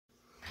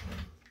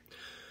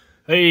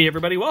Hey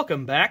everybody,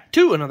 welcome back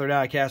to another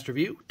Diecast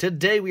review.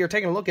 Today we are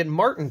taking a look at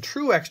Martin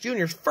Truex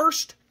Jr.'s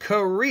first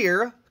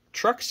career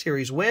Truck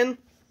Series win.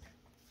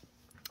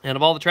 And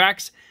of all the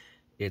tracks,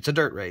 it's a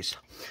dirt race.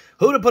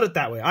 Who'd have put it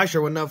that way? I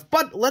sure wouldn't have.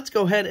 But let's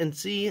go ahead and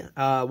see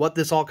what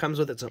this all comes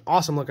with. It's an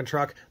awesome looking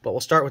truck, but we'll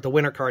start with the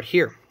winner card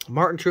here.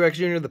 Martin Truex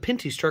Jr., the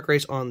Pinty's Truck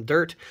Race on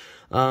dirt.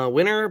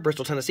 Winner,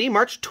 Bristol, Tennessee,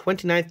 March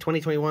 29th,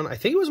 2021. I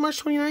think it was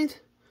March 29th.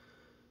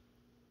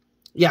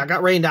 Yeah, it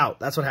got rained out.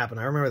 That's what happened.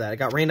 I remember that. It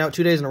got rained out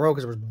 2 days in a row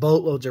because there was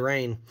boatloads of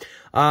rain.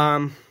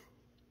 Time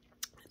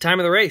of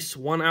the race,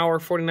 1 hour,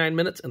 49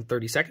 minutes, and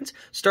 30 seconds.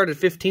 Started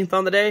 15th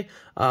on the day,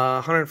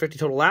 150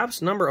 total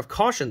laps. Number of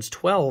cautions,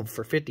 12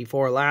 for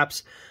 54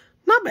 laps.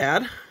 Not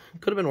bad.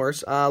 Could have been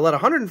worse. Led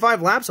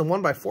 105 laps and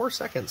won by 4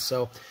 seconds.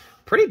 So,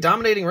 pretty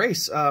dominating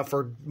race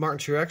for Martin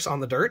Truex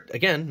on the dirt.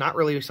 Again, not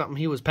really something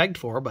he was pegged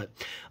for, but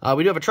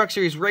we do have a Truck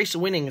Series race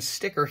winning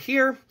sticker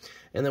here.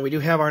 And then we do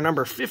have our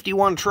number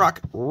 51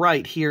 truck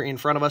right here in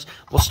front of us.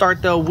 We'll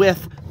start, though,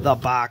 with the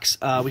box.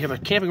 We have a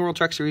Camping World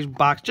Truck Series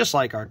box, just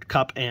like our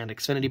Cup and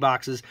Xfinity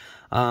boxes.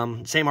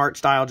 Same art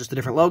style, just a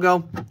different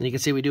logo. And you can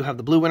see we do have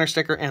the blue winner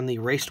sticker and the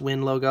Raced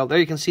Win logo. There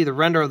you can see the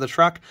render of the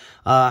truck,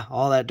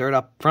 all that dirt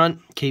up front,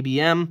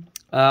 KBM.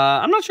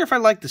 I'm not sure if I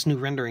like this new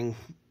rendering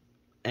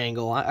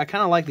angle. I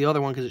kind of like the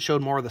other one because it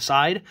showed more of the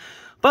side.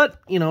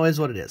 But, you know, is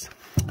what it is.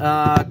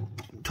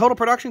 Total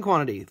production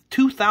quantity,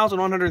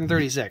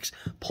 2,136.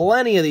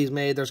 Plenty of these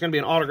made. There's going to be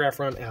an autograph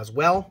run as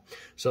well.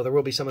 So there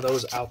will be some of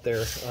those out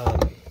there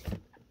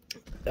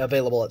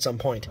available at some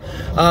point.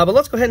 But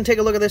let's go ahead and take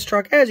a look at this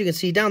truck. As you can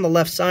see down the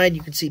left side,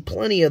 you can see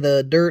plenty of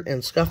the dirt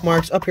and scuff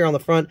marks. Up here on the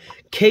front,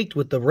 caked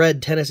with the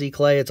red Tennessee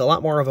clay. It's a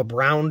lot more of a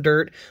brown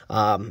dirt.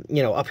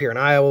 You know, up here in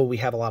Iowa, we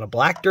have a lot of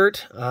black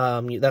dirt.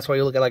 That's why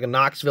you look at like a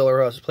Knoxville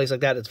or a place like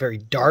that. It's very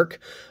dark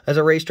as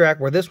a racetrack,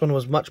 where this one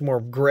was much more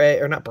gray,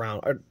 or not brown,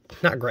 or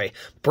not gray,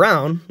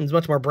 brown. It's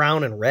much more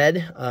brown and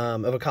red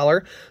of a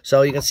color.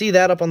 So you can see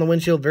that up on the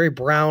windshield, very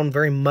brown,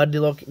 very muddy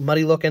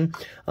looking.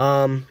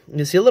 You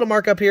can see a little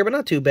mark up here, but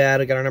not too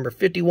bad. I got our number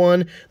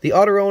 51. The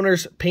Auto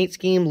Owners paint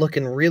scheme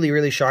looking really,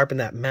 really sharp in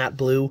that matte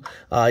blue.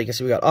 You can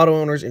see we got Auto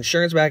Owners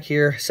Insurance back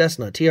here,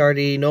 Cessna,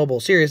 TRD, Noble,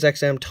 Sirius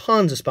XM,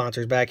 tons of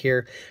sponsors back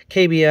here,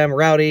 KBM,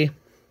 Rowdy.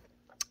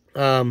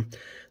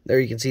 There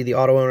you can see the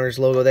Auto Owners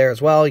logo there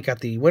as well. You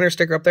got the winner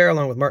sticker up there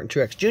along with Martin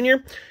Truex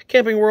Jr.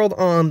 Camping World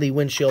on the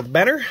windshield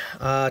banner.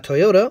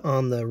 Toyota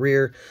on the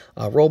rear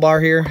roll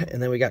bar here.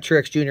 And then we got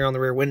Truex Jr. on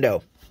the rear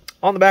window.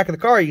 On the back of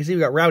the car, you can see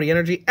we got Rowdy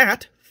Energy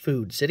at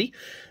Food City.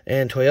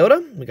 And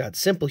Toyota, we got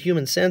Simple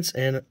Human Sense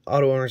and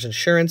Auto Owners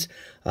Insurance.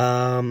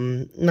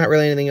 Not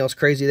really anything else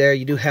crazy there.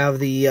 You do have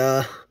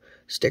the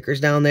stickers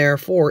down there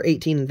for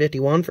 18 and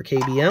 51 for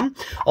KBM.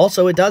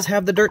 Also, it does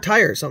have the dirt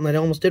tires, something I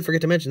almost did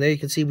forget to mention. There you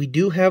can see we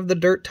do have the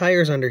dirt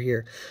tires under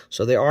here.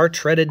 So they are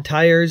treaded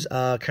tires,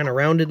 kind of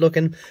rounded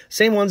looking.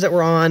 Same ones that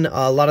were on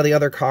a lot of the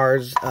other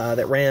cars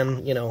that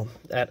ran, you know,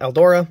 at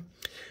Eldora.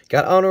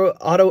 Got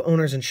Auto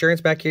Owners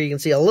Insurance back here. You can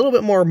see a little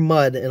bit more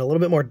mud and a little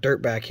bit more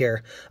dirt back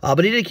here.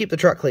 But he did keep the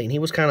truck clean. He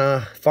was kind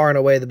of far and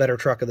away the better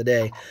truck of the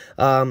day.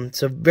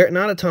 So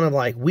not a ton of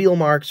like wheel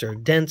marks or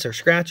dents or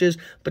scratches,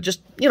 but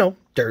just, you know,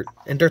 dirt.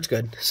 And dirt's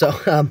good. So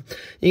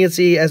you can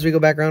see as we go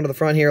back around to the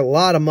front here, a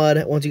lot of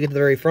mud once you get to the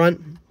very front.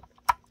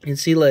 You can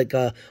see like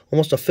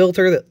almost a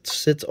filter that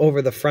sits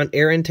over the front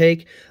air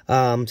intake.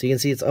 So you can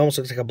see it almost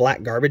looks like a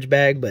black garbage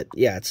bag, but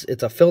yeah,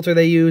 it's a filter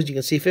they used. You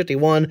can see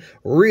 51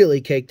 really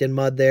caked in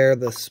mud there.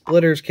 The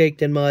splitters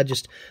caked in mud.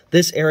 Just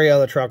this area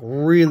of the truck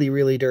really,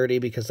 really dirty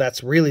because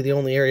that's really the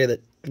only area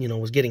that, you know,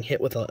 was getting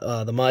hit with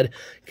the mud.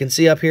 You can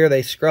see up here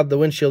they scrubbed the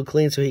windshield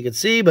clean so he could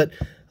see, but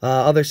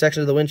other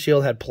sections of the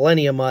windshield had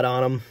plenty of mud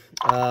on them.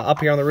 Up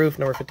here on the roof,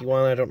 number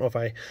 51, I don't know if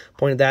I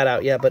pointed that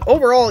out yet, but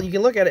overall, you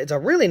can look at it, it's a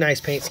really nice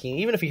paint scheme,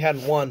 even if you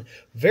hadn't won,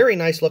 very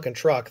nice looking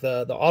truck.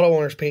 The Auto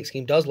Owners paint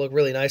scheme does look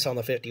really nice on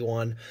the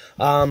 51.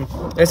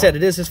 Like I said,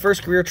 it is his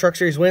first career Truck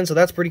Series win, so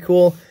that's pretty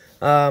cool.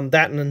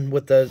 That and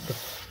with the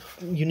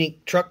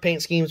unique truck paint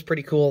scheme is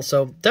pretty cool,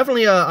 so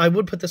definitely I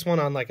would put this one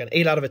on like an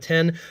 8 out of a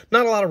 10.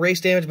 Not a lot of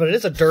race damage, but it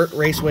is a dirt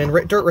race win.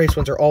 Dirt race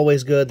wins are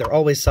always good. They're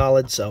always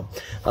solid, so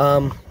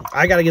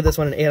I got to give this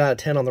one an 8 out of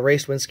 10 on the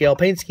race win scale.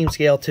 Paint scheme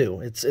scale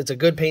too. It's a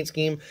good paint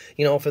scheme.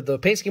 You know, if the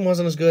paint scheme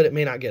wasn't as good, it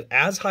may not get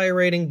as high a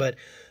rating, but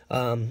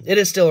it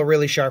is still a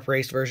really sharp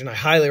raced version. I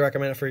highly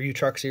recommend it for you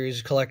Truck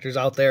Series collectors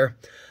out there.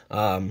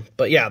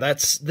 But yeah,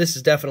 this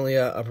is definitely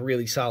a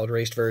really solid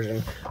raced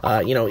version.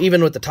 You know,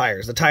 even with the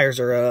tires. The tires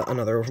are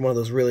another one of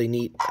those really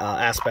neat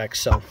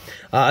aspects. So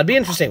it'd be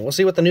interesting. We'll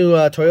see what the new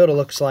Toyota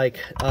looks like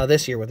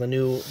this year with the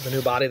new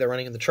body they're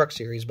running in the Truck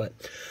Series. But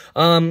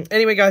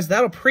anyway, guys,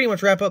 that'll pretty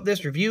much wrap up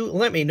this review.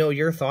 Let me know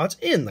your thoughts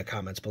in the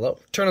comments below.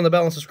 Turn on the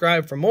bell and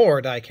subscribe for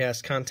more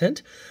Diecast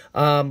content.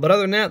 But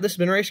other than that, this has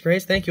been Race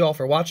Grace. Thank you all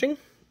for watching,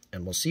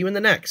 and we'll see you in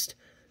the next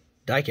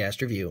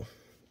Diecast review.